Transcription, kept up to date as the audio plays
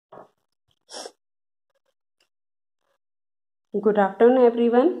Good afternoon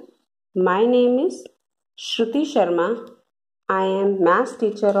everyone. My name is Shruti Sharma. I am maths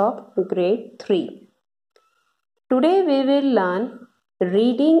teacher of grade 3. Today we will learn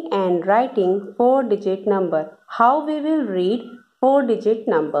reading and writing 4-digit number. How we will read 4-digit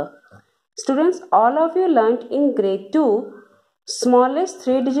number. Students, all of you learnt in grade 2, smallest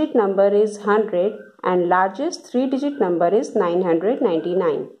 3-digit number is 100 and largest 3-digit number is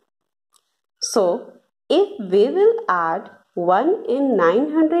 999. So, if we will add 1 in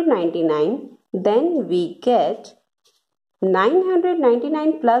 999, then we get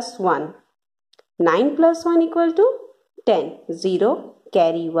 999 plus 1. 9 plus 1 equal to 10. 0,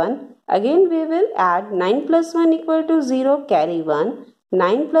 carry 1. Again we will add 9 plus 1 equal to 0, carry 1.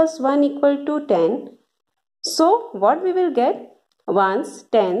 9 plus 1 equal to 10. So, what we will get? Ones,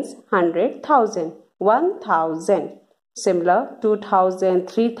 tens, 100, 1000. 1000. Similar, 2000,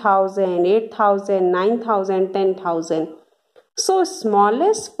 3000, 8000, 9000, 10,000. So,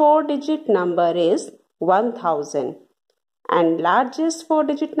 smallest 4-digit number is 1000 and largest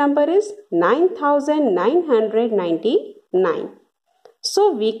 4-digit number is 9999.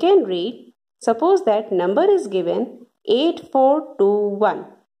 So, we can read, suppose that number is given 8421.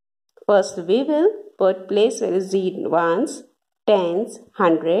 First, we will put place where is ones, tens,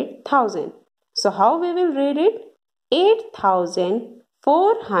 100, 1000. So, how we will read it?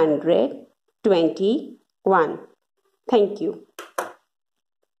 8421. Thank you.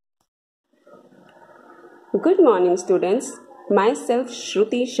 Good morning students. Myself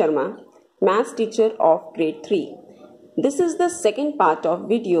Shruti Sharma, maths teacher of grade 3. This is the second part of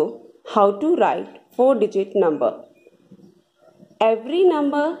video how to write 4-digit number. Every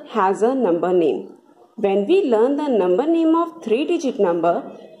number has a number name. When we learn the number name of 3-digit number,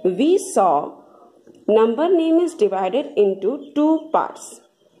 we saw number name is divided into 2 parts.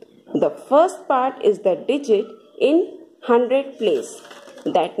 The first part is the digit in 100 place.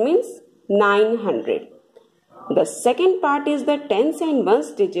 That means 900. The second part is the tens and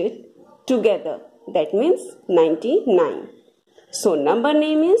ones digit together. That means 99. So number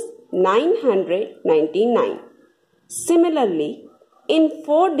name is 999. Similarly, in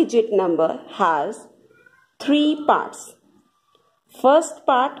 4-digit number has 3 parts. First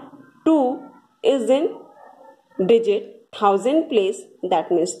part 2 is in digit 1000 place,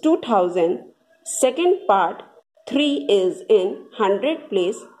 that means 2000. Second part 3 is in 100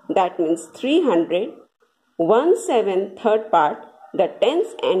 place, that means 300. 17 third part, the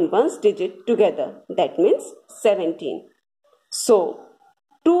tens and ones digit together, that means 17. So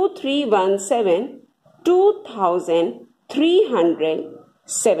 2317,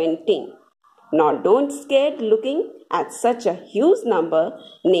 2317. Now don't scared looking at such a huge number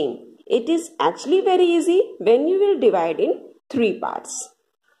name. It is actually very easy when you will divide in 3 parts.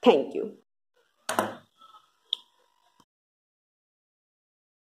 Thank you.